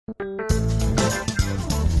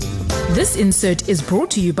This insert is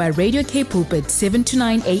brought to you by Radio K Pulpit 7 to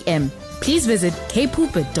 9 a.m. Please visit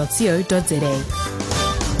kpulpit.co.za.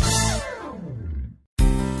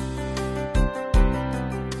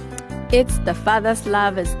 It's the Father's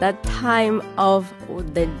Love. It's that time of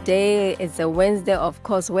the day. It's a Wednesday, of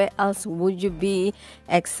course. Where else would you be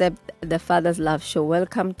except the Father's Love show?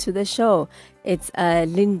 Welcome to the show. It's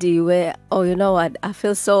Lindy. You know what? I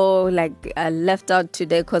feel so left out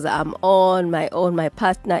today because I'm on my own. My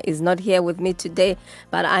partner is not here with me today,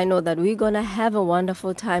 but I know that we're going to have a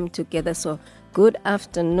wonderful time together. So good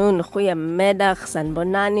afternoon. Goeiemiddag,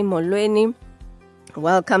 sanibonani, molweni.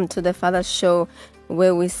 Welcome to the Father's Show,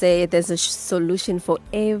 where we say there's a solution for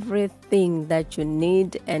everything that you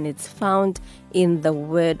need, and it's found in the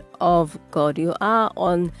Word of God. You are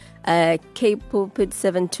on K Pulpit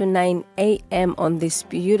 7 to 9 a.m. on this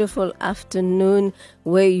beautiful afternoon,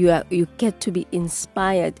 where you get to be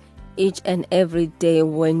inspired each and every day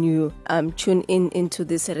when you tune into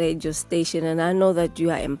this radio station. And I know that you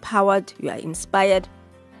are empowered, you are inspired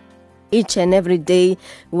each and every day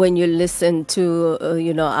when you listen to,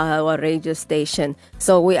 our radio station.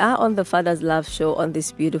 So we are on the Father's Love Show on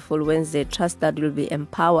this beautiful Wednesday. Trust that you'll be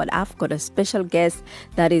empowered. I've got a special guest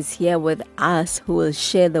that is here with us who will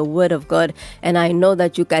share the Word of God. And I know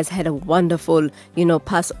that you guys had a wonderful,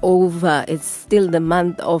 Passover. It's still the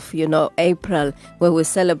month of, April, where we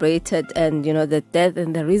celebrated the death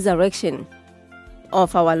and the resurrection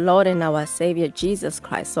of our Lord and our Savior, Jesus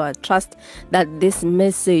Christ. So I trust that this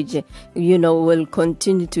message, will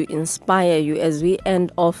continue to inspire you as we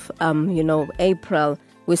end off, April.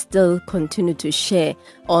 We still continue to share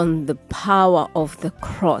on the power of the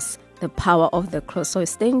cross, the power of the cross. So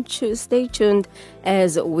stay tuned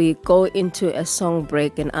as we go into a song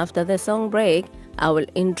break. And after the song break, I will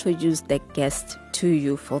introduce the guest to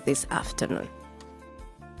you for this afternoon.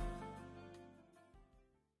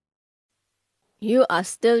 You are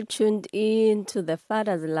still tuned in to the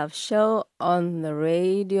Father's Love Show on the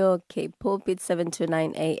radio, K Pulpit 7 to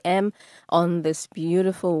 9 a.m. on this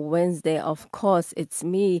beautiful Wednesday. Of course, it's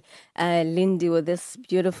me, Lindy, with this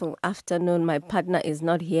beautiful afternoon. My partner is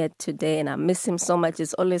not here today, and I miss him so much.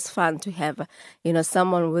 It's always fun to have,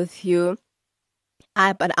 someone with you.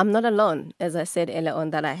 But I'm not alone. As I said earlier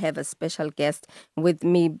on, that I have a special guest with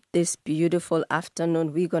me this beautiful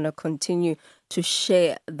afternoon. We're going to continue to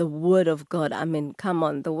share the Word of God. I mean, come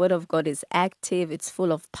on. The Word of God is active. It's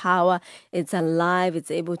full of power. It's alive.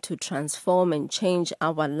 It's able to transform and change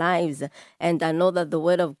our lives. And I know that the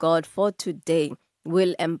Word of God for today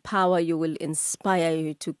will empower you, will inspire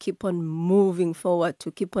you to keep on moving forward,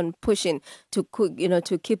 to keep on pushing, to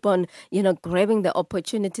keep on, grabbing the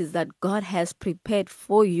opportunities that God has prepared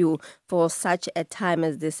for you for such a time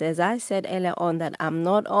as this. As I said earlier on, that I'm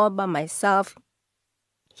not all by myself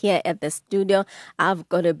here at the studio. I've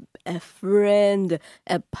got a friend,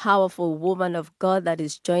 a powerful woman of God that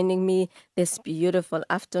is joining me this beautiful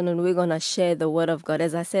afternoon. We're going to share the Word of God.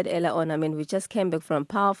 As I said earlier on, we just came back from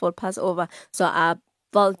powerful Passover. So I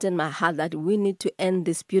felt in my heart that we need to end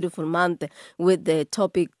this beautiful month with the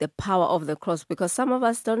topic, the power of the cross, because some of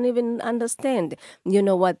us don't even understand,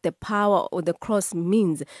 what the power of the cross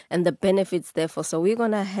means and the benefits therefore. So we're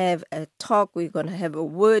going to have a talk. We're going to have a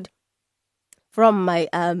word from my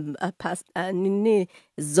pastor Nini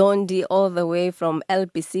Zondi, all the way from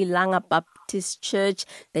LBC Langa Baptist Church,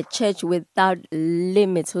 the Church Without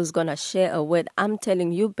Limits, who's gonna share a word. I'm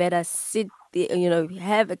telling you, better sit there,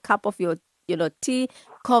 have a cup of your tea,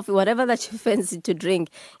 coffee, whatever that you fancy to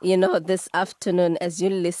drink, this afternoon as you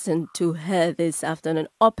listen to her this afternoon.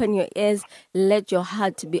 Open your ears, let your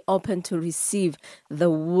heart be open to receive the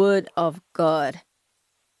Word of God.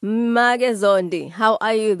 Mage Zondi, how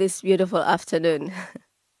are you this beautiful afternoon?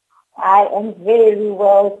 I am very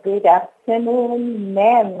well. Good afternoon,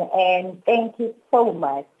 ma'am, and thank you so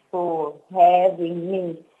much for having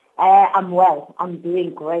me. I'm well. I'm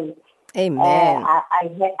doing great. Amen.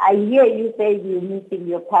 I hear you say you're meeting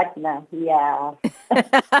your partner. Yeah.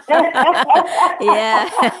 Yeah,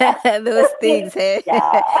 those things. Hey?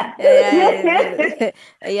 Yeah.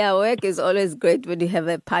 Yeah, work is always great when you have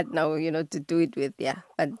a partner, to do it with. Yeah,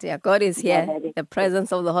 but yeah, God is here. The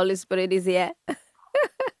presence of the Holy Spirit is here.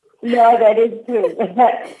 No, that is true.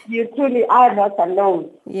 You truly are not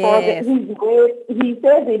alone. Yes. For His word, He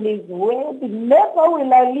says in His word, never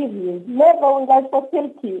will I leave you, never will I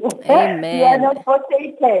forsake you. Amen. You are not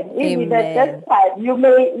forsaken. Even at this time, you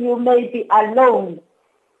may be alone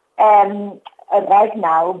right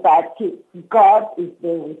now, but God is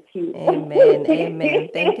there with you. Amen. Amen.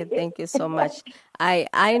 Thank you so much.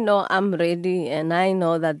 I know I'm ready, and I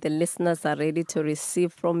know that the listeners are ready to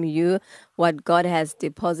receive from you what God has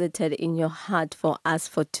deposited in your heart for us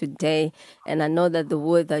for today. And I know that the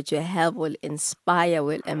word that you have will inspire,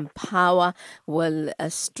 will empower, will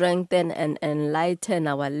strengthen and enlighten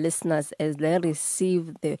our listeners as they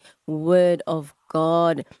receive the word of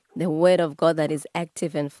God, the word of God that is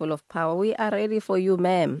active and full of power. We are ready for you,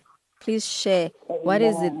 ma'am. Please share what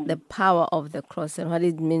is it, the power of the cross, and what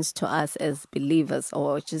it means to us as believers,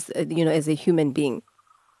 or just, as a human being.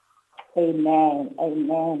 Amen.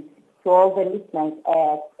 Amen. To all the listeners,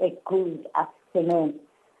 a good afternoon.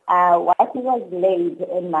 What was laid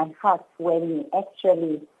in my heart when you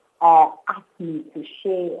actually asked me to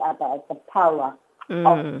share about the power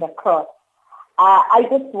of the cross, I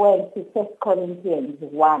just went to 1 Corinthians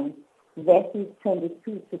 1, verses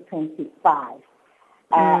 22 to 25.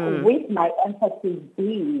 With my emphasis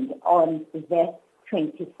being on verse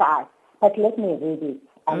 25. But let me read it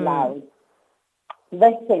aloud.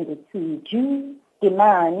 Verse 22, Jews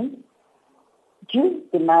demand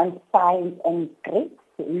signs, and Greeks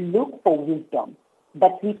look for wisdom.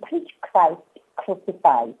 But we preach Christ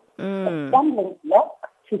crucified, a stumbling block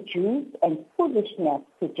to Jews and foolishness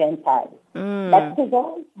to Gentiles. But to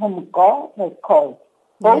those whom God has called,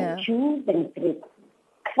 both Jews and Greeks,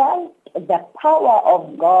 Christ, the power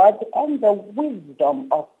of God and the wisdom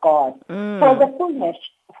of God. For the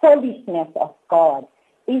foolishness of God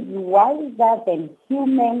is wiser than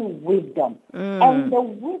human wisdom, and the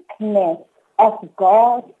weakness of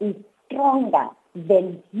God is stronger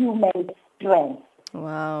than human strength.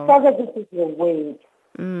 Wow. Father, this is your word.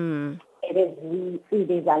 It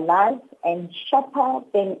is alive and sharper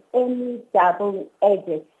than any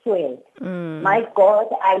double-edged sword. My God,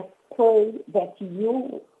 I pray that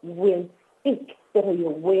you will speak through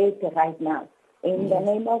your word right now. In the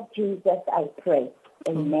name of Jesus, I pray.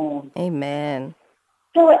 Amen. Amen.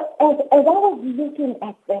 So as I was looking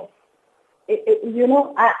at this,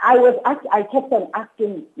 I kept on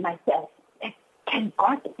asking myself, can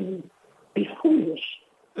God be foolish?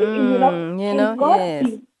 Can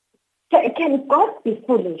God be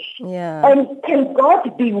foolish? Yeah. And can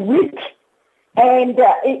God be weak? And as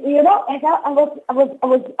I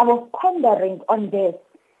was pondering on this,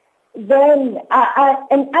 then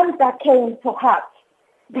an answer came to heart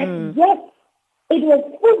that yes, it was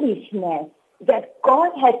foolishness that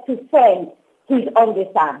God had to send His only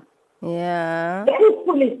Son. Yeah. That is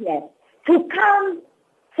foolishness to come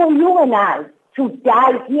for you and I to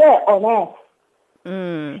die here on earth.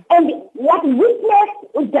 And what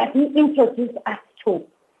weakness does He introduce us to?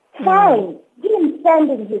 Fine, Him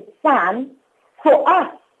sending His Son for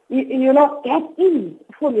us, that is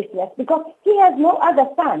foolishness, because He has no other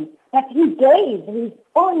Son, but He gave His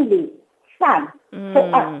only Son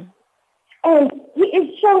for us. And He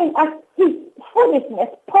is showing us His foolishness.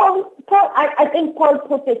 I think Paul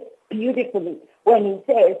put it beautifully when he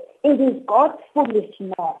says, it is God's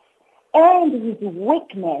foolishness and His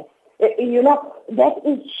weakness, that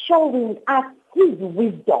is showing us His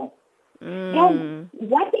wisdom. And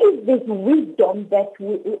what is this wisdom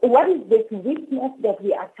what is this weakness that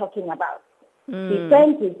we are talking about? He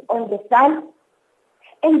sent His only Son,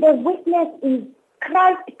 and the weakness is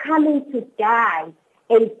Christ coming to die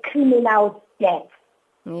a criminal death.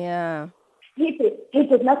 Yeah. He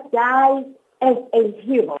did not die as a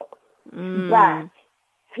hero, but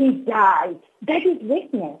He died. That is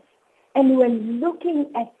weakness. And when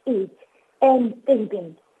looking at it and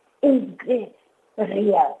thinking, is this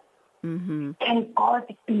real? Can God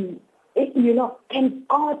be, can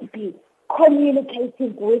God be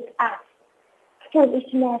communicating with us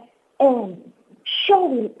foolishness and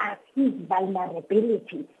showing us His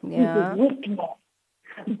vulnerability, His weakness?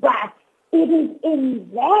 But it is in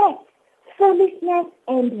that foolishness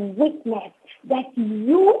and weakness that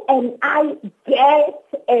you and I get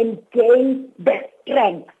and gain the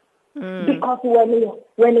strength. Because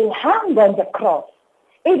when He hung on the cross,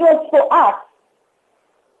 it was for us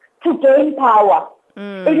to gain power.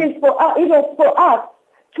 It was for us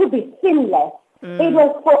to be sinless. It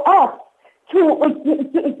was for us to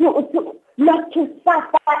not to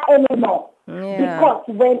suffer anymore. Because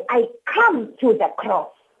when I come to the cross,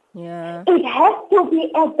 it has to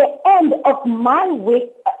be at the end of my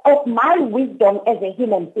wisdom as a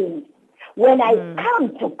human being. When I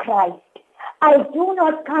come to Christ, I do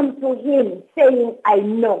not come to Him saying I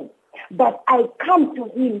know, but I come to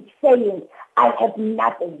Him saying I have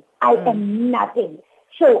nothing. I am nothing.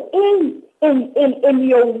 So in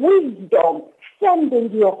your wisdom,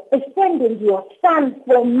 sending your Son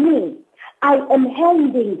for me, I am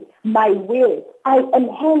handing my will. I am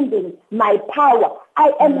handing my power.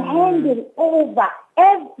 I am handing over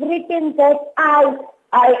everything that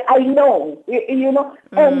I know,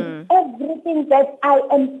 and everything that I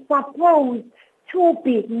am supposed to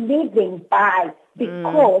be living by,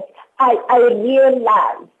 because I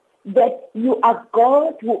realize that you are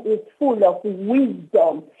God who is full of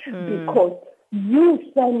wisdom, because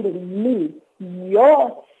you send me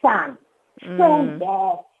your son so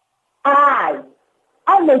that I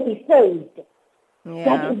may be saved. Yeah.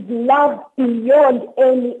 That is love beyond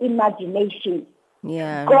any imagination.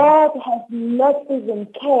 Yeah. God has not even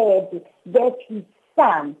cared that his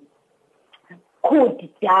son could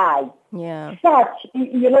die. Yeah. Such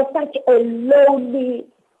a lowly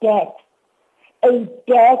death, a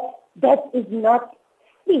death that is not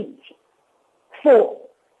fit for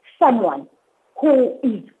someone who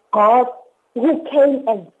is God, who came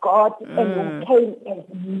as God and who came as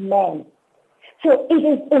man. So it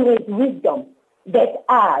is in his wisdom that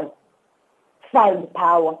I find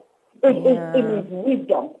power. It is in his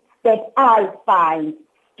wisdom that I find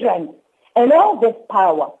strength. And all this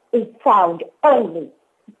power is found only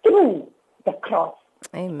through the cross.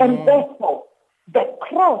 Amen. And therefore, the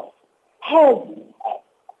cross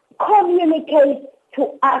communicates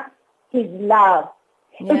to us his love.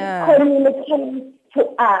 Yeah. It communicates to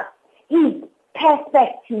us his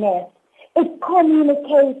perfectness. It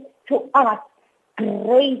communicates to us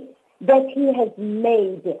grace that he has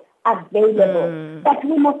made available. But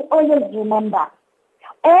we must always remember,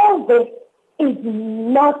 all this is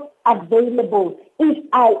not available if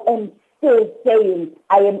I am still saying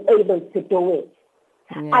I am able to do it.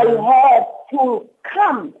 Yeah. I have to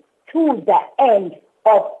come to the end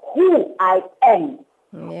of who I am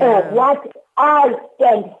or what I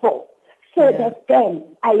stand for, so that then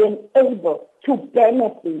I am able to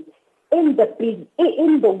benefit in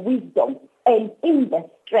the wisdom and in the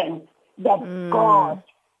strength that God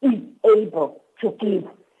is able to give.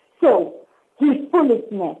 So his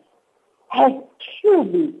foolishness has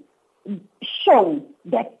truly shown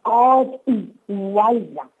that God is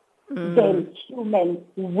wiser than human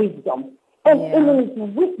wisdom. And in his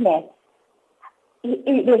weakness,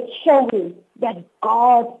 it is showing that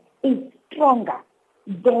God is stronger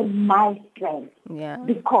than my strength. Yeah.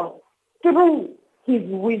 Because through his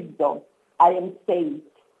wisdom, I am saved.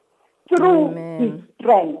 Through his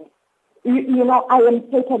strength, I am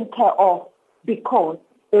taken care of, because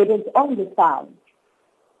it is only found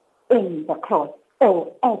in the cross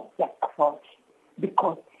or at the cross.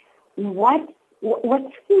 Because what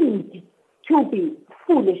seemed to be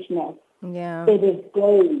foolishness, it is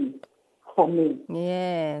gain for me.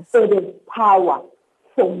 Yes. It is power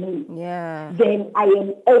for me. Yeah. Then I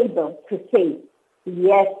am able to say,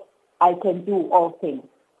 yes, I can do all things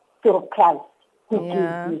through Christ who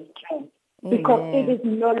gives me strength. Because it is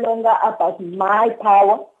no longer about my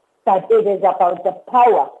power, but it is about the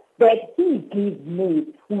power that he gives me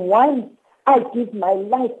once I give my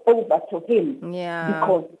life over to him. Yeah.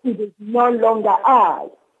 Because it is no longer I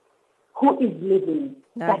who is living,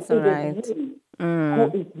 That's but it right. is him who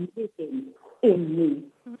is living in me.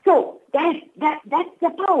 So that's the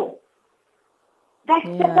power. That's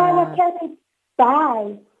the power carried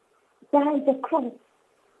by the cross.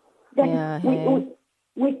 That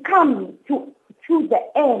we come to the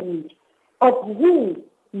end of who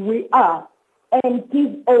we are and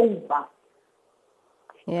give over.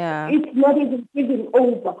 Yeah. It's not even giving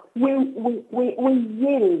over. We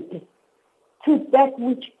yield to that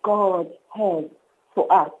which God has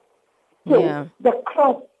for us. So the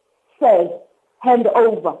cross says, hand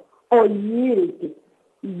over or yield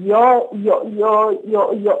your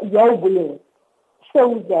will,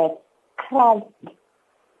 so that Christ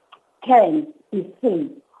can be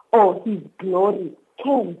seen, or his glory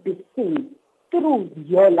can be seen through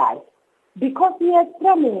your life. Because he has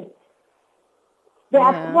promised. There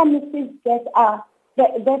are promises that are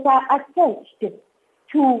attached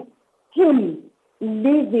to him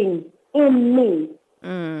living in me.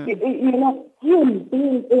 Him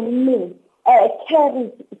being in me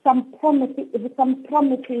carries some promises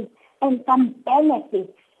and some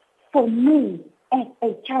benefits for me as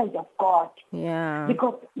a child of God. Yeah.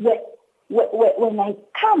 Because when I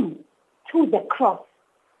come to the cross,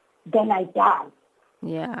 then I die.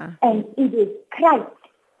 Yeah. And it is Christ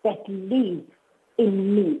that lives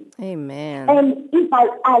in me. Amen. And if I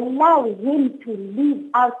allow him to live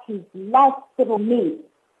out his life through me,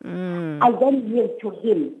 I then yield to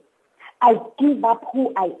him. I give up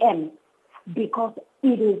who I am, because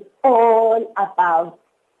it is all about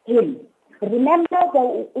him. Remember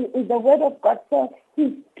the word of God says,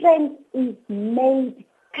 his strength is made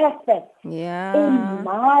perfect in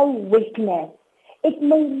my weakness. It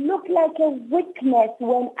may look like a weakness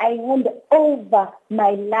when I hand over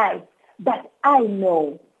my life, but I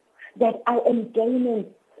know that I am gaining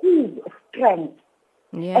his strength.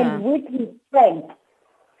 Yeah. And with his strength,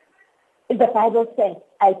 the Bible says,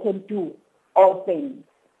 I can do all things.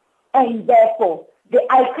 And therefore, the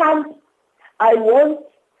I can't, I won't,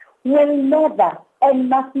 will never and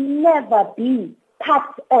must never be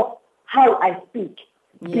part of how I speak.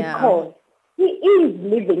 Yeah. Because he is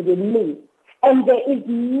living in me. And there is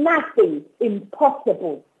nothing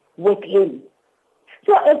impossible with him.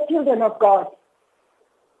 So as children of God,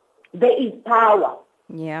 there is power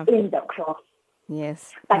Yeah. in the cross.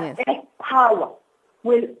 Yes. But Yes. that power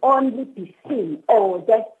will only be seen, or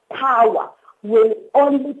that power will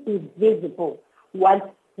only be visible once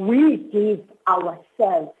we give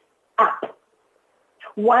ourselves up.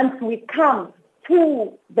 Once we come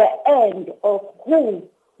to the end of who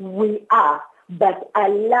we are, but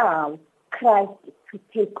allow Christ to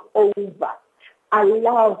take over.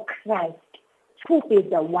 Allow Christ to be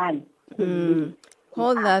the one to lead.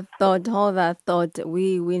 Hold that thought.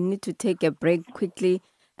 We need to take a break quickly.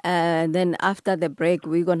 Then after the break,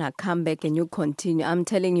 we're going to come back and you continue. I'm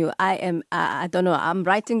telling you, I don't know, I'm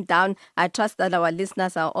writing down. I trust that our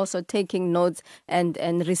listeners are also taking notes and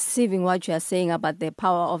receiving what you are saying about the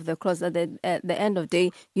power of the cross. At the end of the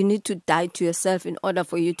day, you need to die to yourself in order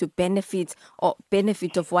for you to benefit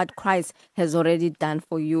of what Christ has already done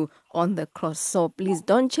for you on the cross. So please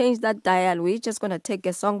don't change that dial. We're just going to take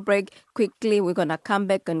a song break quickly. We're going to come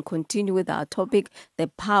back and continue with our topic, the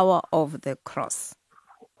power of the cross.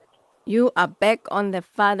 You are back on the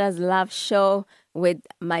Father's Love Show with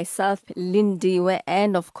myself, Lindy,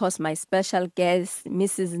 and of course my special guest,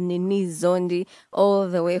 Mrs. Nini Zondi, all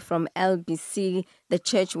the way from LBC, the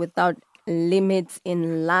Church Without Limits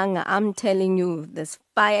in Langa. I'm telling you, there's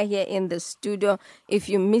fire here in the studio. If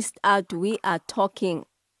you missed out, we are talking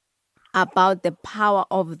about the power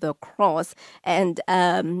of the cross. And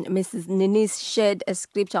Mrs. Ninis shared a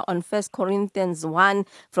scripture on 1 Corinthians 1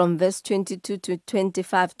 from verse 22 to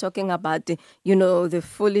 25, talking about, the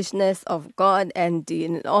foolishness of God and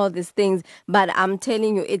all these things. But I'm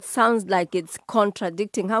telling you, it sounds like it's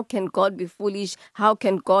contradicting. How can God be foolish? How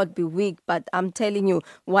can God be weak? But I'm telling you,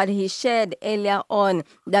 what he shared earlier on,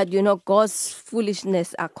 that, God's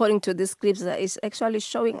foolishness, according to the scripture, is actually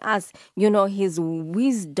showing us, his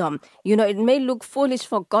wisdom. It may look foolish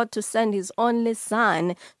for God to send his only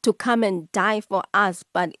son to come and die for us,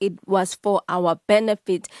 but it was for our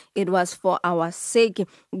benefit. It was for our sake,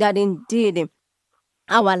 that indeed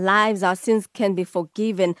our lives, our sins can be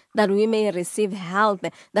forgiven, that we may receive health,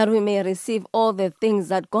 that we may receive all the things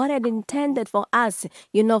that God had intended for us,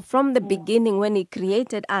 from the beginning when he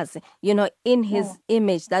created us, in his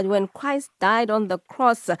image, that when Christ died on the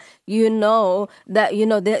cross, that,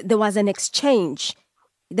 there was an exchange.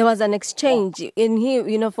 There was an exchange in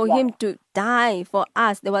him, for him to die for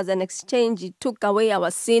us. There was an exchange. He took away our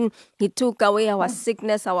sin. He took away our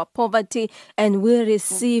sickness, our poverty, and we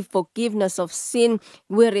received forgiveness of sin.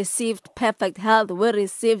 We received perfect health. We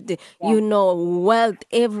received, wealth,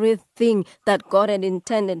 everything that God had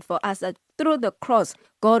intended for us. That through the cross,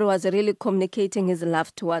 God was really communicating his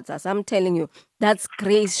love towards us. I'm telling you, that's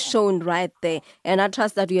grace shown right there. And I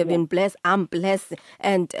trust that you have been blessed. I'm blessed.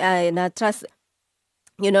 And I trust,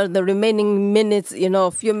 the remaining minutes,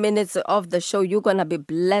 a few minutes of the show, you're going to be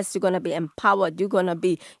blessed. You're going to be empowered. You're going to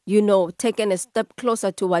be, taking a step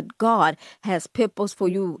closer to what God has purpose for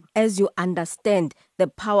you as you understand the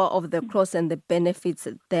power of the cross and the benefits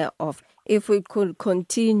thereof. If we could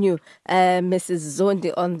continue, Mrs.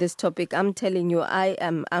 Zondi, on this topic, I'm telling you,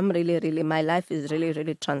 I'm really, really, my life is really,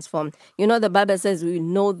 really transformed. The Bible says we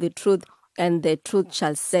know the truth and the truth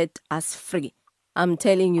shall set us free. I'm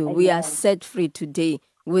telling you, we are set free today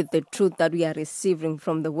with the truth that we are receiving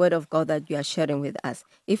from the word of God that you are sharing with us.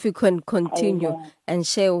 If you can continue and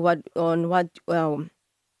share what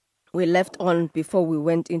we left on before we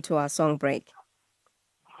went into our song break.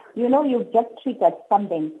 You just triggered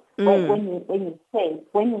something when you say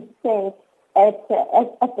at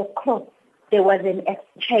the cross there was an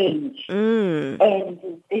exchange, and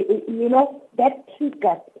that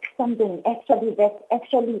triggered something that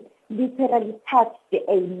actually literally touched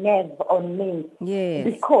a nerve on me. Yes.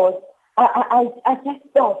 Because I just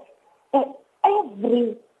thought that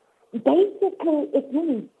basically it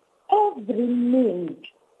means every need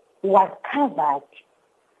was covered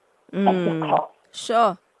at the cross.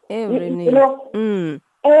 Sure, every need.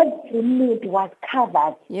 Every need was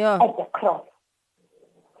covered at the cross.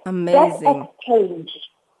 Amazing.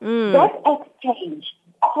 That exchange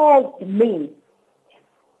caused me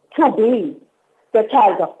to be the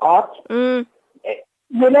child of God.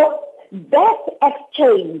 That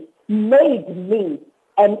exchange made me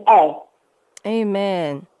an heir.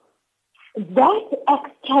 Amen. that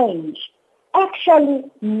exchange actually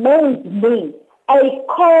made me a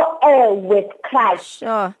co-heir with Christ.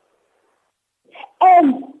 Sure.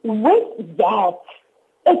 And with that,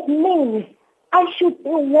 it means I should be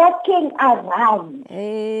walking around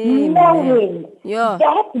knowing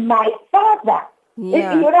that my Father,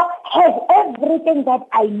 has everything that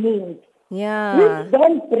I need. Yeah. Which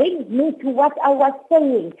then brings me to what I was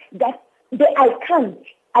saying, that I can't,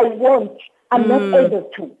 I won't, I'm not able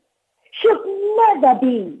to. Should never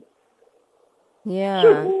be. Yeah.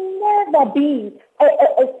 Should never be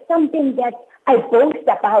something that I boast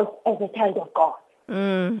about as a child of God.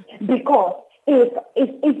 Because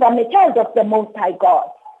if I'm a child of the Most High God,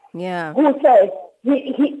 who says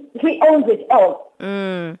he owns it all.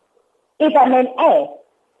 If I'm an heir,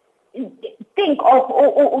 think of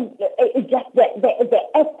just the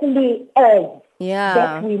earthly heirs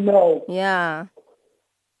that we know. Yeah.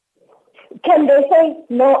 Can they say,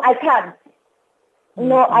 no, I can't?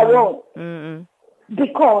 No, I won't.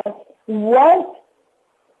 Because wealth,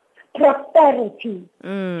 prosperity,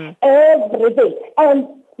 everything. And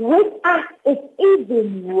with us, it's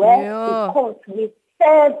even worse because we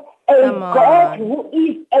serve a God who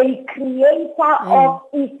is a creator of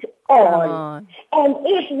it all. And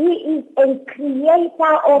if he is a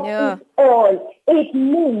creator of it all, it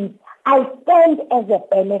means I stand as a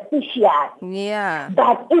beneficiary. Yeah.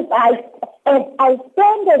 But if I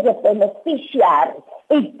stand as a beneficiary,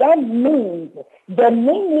 it then means the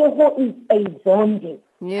Mimi who is a zombie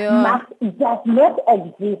does not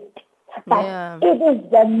exist. But it is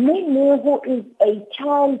the Mimi who is a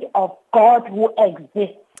child of God who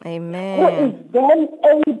exists. Amen. Who is then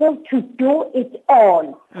able to do it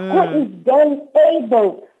all. Who is then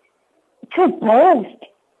able to boast,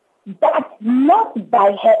 but not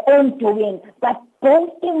by her own doing, but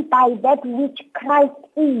boasting by that which Christ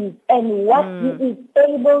is and what he is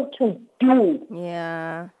able to do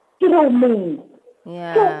through me.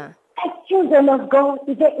 So, as children of God,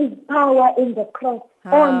 there is power in the cross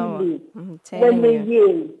only when we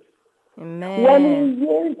yield. Amen. When we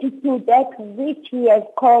yield to that which he has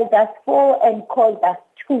called us for and called us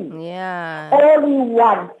to. All he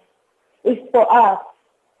wants is for us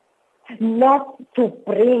not to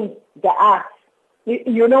bring the us,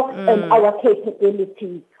 and our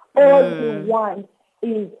capabilities. All he wants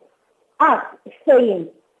is us saying,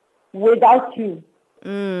 without you,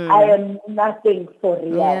 I am nothing for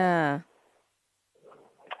real.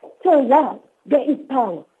 So there is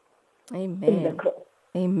power in the cross.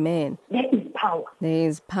 Amen. There is power. There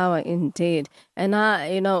is power indeed. And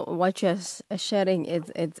what you're sharing,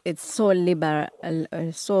 it's so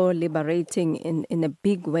liberating in a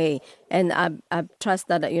big way. And I trust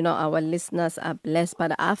that our listeners are blessed.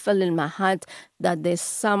 But I feel in my heart that there's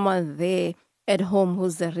someone there at home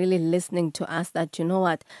who's really listening to us, that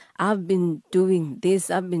what, I've been doing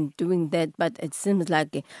this, I've been doing that, but it seems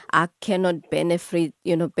like I cannot benefit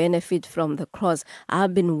from the cross.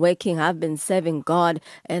 I've been working, I've been serving God,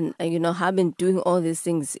 and I've been doing all these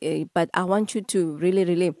things, but I want you to really,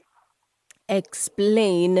 really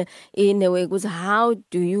explain in a way, because how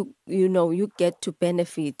do you get to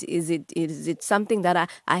benefit? Is it something that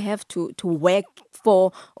I have to work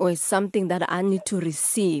for, or is something that I need to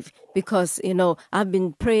receive? Because I've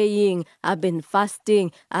been praying, I've been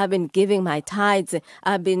fasting, I've been giving my tithes,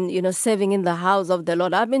 I've been serving in the house of the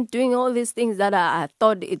Lord, I've been doing all these things that I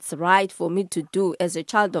thought it's right for me to do as a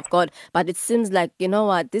child of God. But it seems like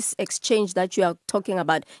this exchange that you are talking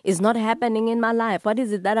about is not happening in my life. What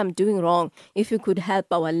is it that I'm doing wrong? If you could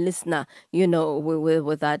help our listener,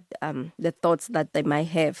 with that, the thoughts that they might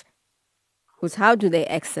have. Because how do they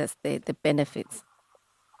access the benefits?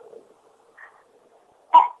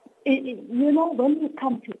 When we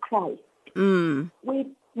come to Christ,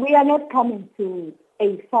 we are not coming to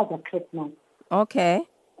a Father Christmas. Okay.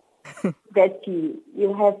 That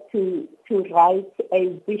you have to write a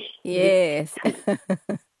wish. Yes.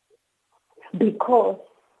 Because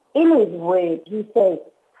in his word, he says,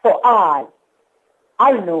 for I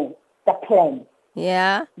know the plan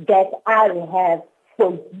that I have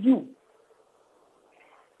for you.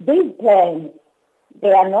 These plans,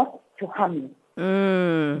 they are not to harm you,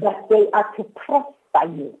 but they are to prosper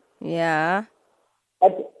you. Yeah.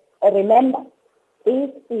 But remember,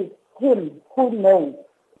 it is him who knows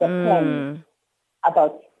the plan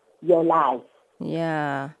about your life.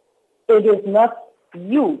 Yeah. It is not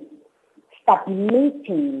you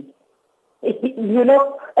submitting, or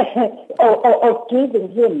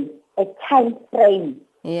giving him a time frame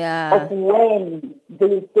of when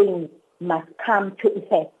these things must come to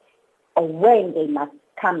effect, or when they must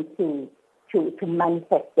come to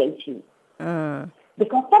manifestation.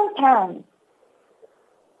 Because sometimes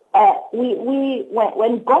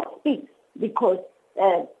when God speaks, because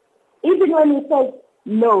even when He says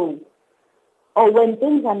no, or when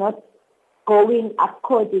things are not going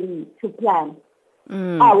according to plan,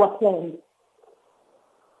 our plan,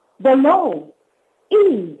 the no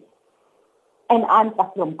is an answer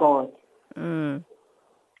from God. The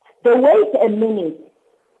wait a minute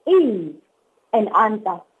is an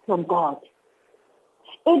answer from God.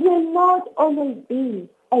 It will not always be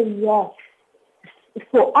a yes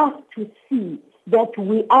for us to see that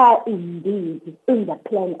we are indeed in the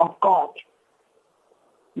plan of God.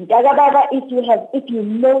 If you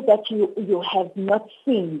know that you have not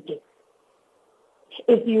sinned,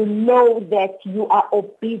 if you know that you are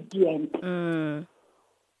obedient,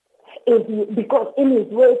 because in His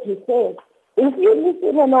word He says, if you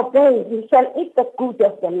listen and obey, you shall eat the good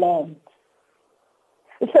of the land.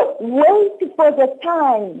 So wait for the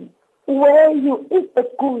time where you eat the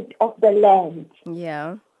good of the land.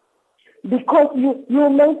 Yeah. Because you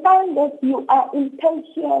may find that you are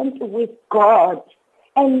impatient with God,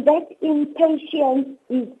 and that impatience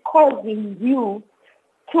is causing you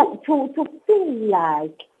to feel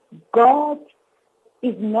like God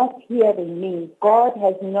is not hearing me. God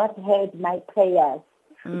has not heard my prayers.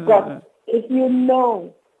 God, if you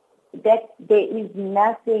know that there is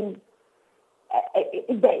nothing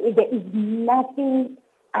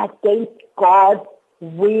against God's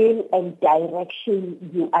will and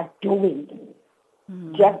direction you are doing,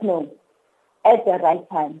 just know at the right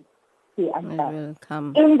time He answers.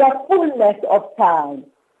 In the fullness of time.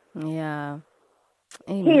 Yeah.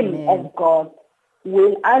 Amen. Him as God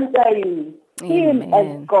will answer you. Him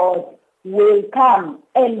as God will come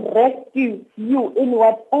and rescue you in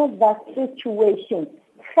whatever situation.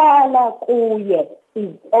 Sala kuye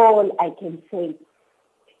is all I can say.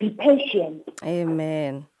 Be patient.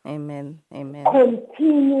 Amen. Amen. Amen.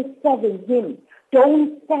 Continue serving Him.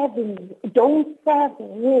 Don't serve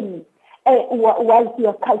Him whilst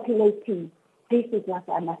you're calculating. This is what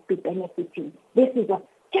I must be benefiting. This is what.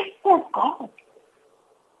 Just serve God.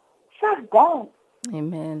 Serve God.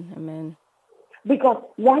 Amen. Amen. Because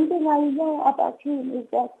one thing I know about Him is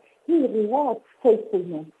that He rewards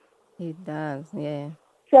faithfulness. He does, yeah.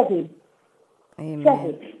 Serve Him. Amen.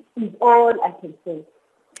 Serve Him is all I can say.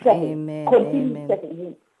 Serve Amen. Him. Continue serving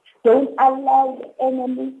Him. Don't allow the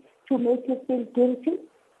enemy to make you feel guilty,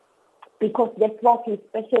 because that's what he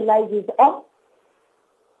specializes on.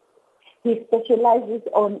 He specializes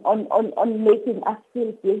on making us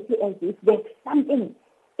feel guilty as if there's something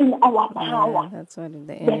in our power that's what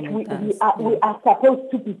the enemy does. We are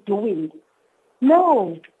supposed to be doing.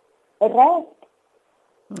 No, rest.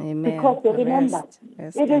 Amen. Because remember,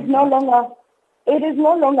 rest it is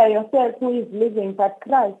no longer yourself who is living, but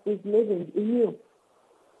Christ is living in you.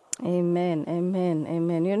 Amen. Amen.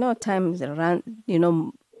 Amen. You know, time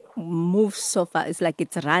moves so fast. It's like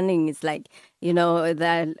it's running. It's like,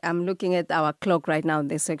 that I'm looking at our clock right now.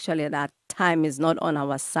 There's actually that time is not on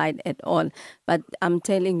our side at all. But I'm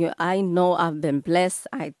telling you, I know I've been blessed.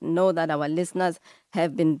 I know that our listeners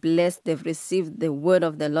have been blessed. They've received the word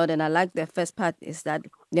of the Lord. And I like the first part is that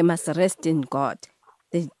they must rest in God.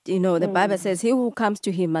 The Bible says, he who comes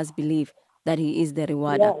to Him must believe that He is the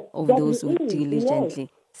rewarder of those who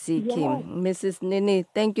diligently seek Him. Mrs. Nini,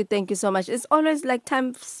 thank you so much. It's always like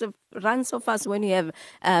time runs so fast when you have,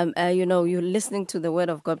 you're listening to the word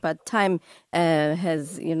of God, but time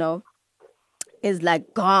has, is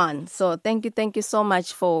like gone. So thank you so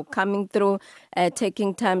much for coming through,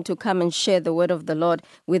 taking time to come and share the word of the Lord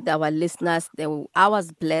with our listeners. I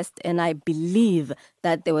was blessed, and I believe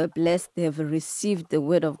that they were blessed. They have received the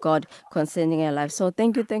word of God concerning their life. So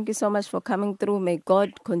thank you so much for coming through. May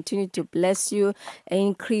God continue to bless you,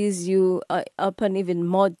 increase you, open even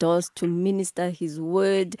more doors to minister His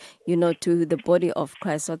word, to the body of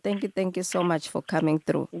Christ. So thank you so much for coming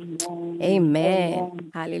through. Amen.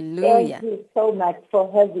 Hallelujah. Thank you so much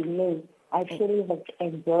for having me. I truly have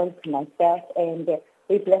enjoyed myself, and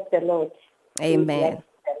we bless the Lord. Amen.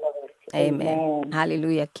 Amen.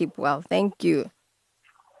 Hallelujah. Keep well. Thank you.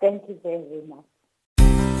 Thank you very much.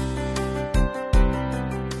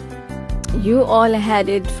 You all had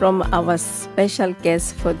it from our special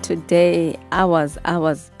guest for today. I was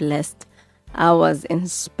blessed. I was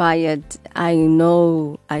inspired. I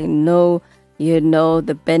know,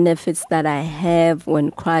 the benefits that I have when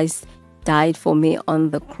Christ died for me on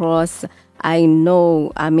the cross. I'm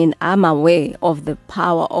aware of the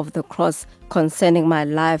power of the cross concerning my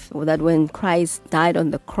life, that when Christ died on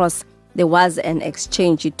the cross, there was an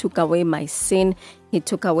exchange. He took away my sin. He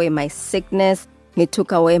took away my sickness. He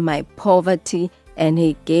took away my poverty. and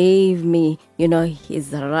he gave me,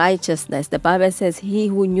 his righteousness. The Bible says, he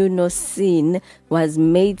who knew no sin was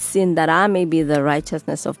made sin that I may be the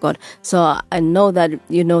righteousness of God. So I know that,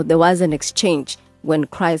 there was an exchange when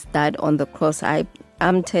Christ died on the cross.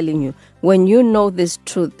 I'm telling you, when you know this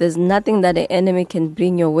truth, there's nothing that the enemy can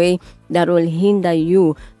bring your way that will hinder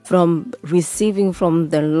you from receiving from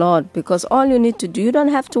the Lord. Because all you need to do, you don't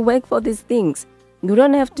have to work for these things. You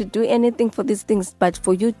don't have to do anything for these things, but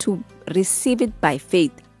for you to receive it by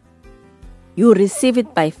faith. You receive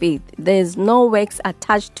it by faith. There's no works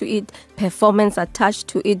attached to it, performance attached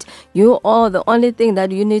to it. You are the only thing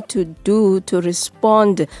that you need to do to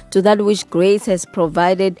respond to that which grace has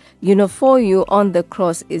provided, for you on the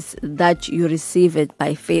cross is that you receive it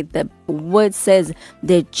by faith. The word says,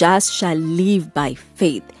 the just shall live by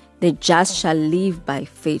faith. The just shall live by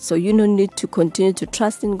faith. So you don't need to continue to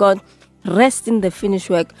trust in God. Rest in the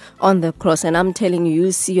finished work on the cross. And I'm telling you,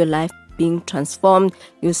 you see your life being transformed.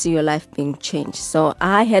 You see your life being changed. So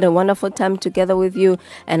I had a wonderful time together with you,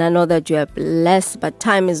 and I know that you are blessed, but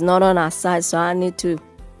time is not on our side. So I need to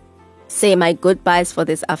say my goodbyes for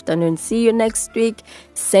this afternoon. See you next week,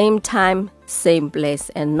 same time, same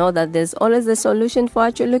place. And know that there's always a solution for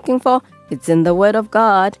what you're looking for. It's in the Word of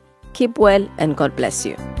God. Keep well, and God bless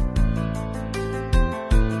you.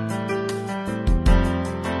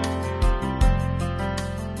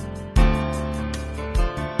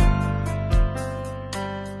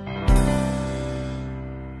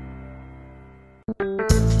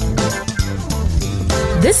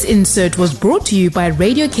 This insert was brought to you by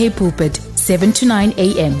Radio K Pulpit, 7 to 9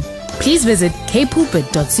 a.m. Please visit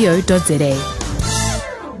kpulpit.co.za.